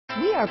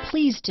We are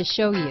pleased to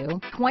show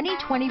you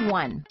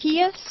 2021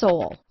 Kia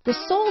Soul. The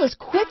Soul is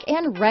quick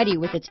and ready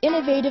with its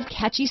innovative,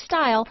 catchy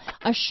style,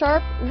 a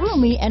sharp,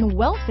 roomy, and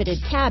well-fitted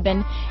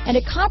cabin, and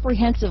a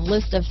comprehensive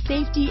list of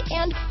safety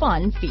and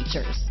fun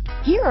features.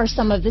 Here are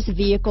some of this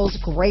vehicle's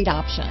great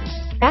options: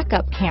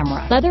 backup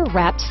camera,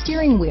 leather-wrapped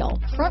steering wheel,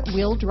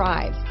 front-wheel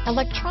drive,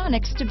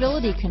 electronic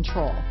stability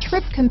control,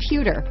 trip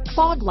computer,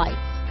 fog lights,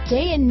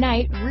 day and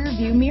night rear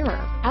view mirror,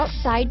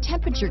 outside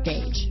temperature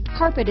gauge,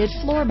 carpeted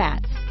floor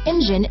mats,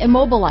 engine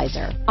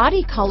immobilizer,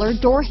 body color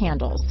door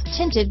handles,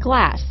 tinted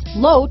glass,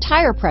 low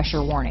tire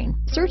pressure warning.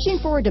 Searching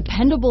for a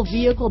dependable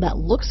vehicle that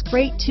looks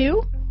great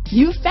too?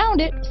 You found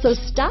it, so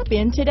stop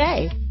in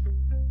today.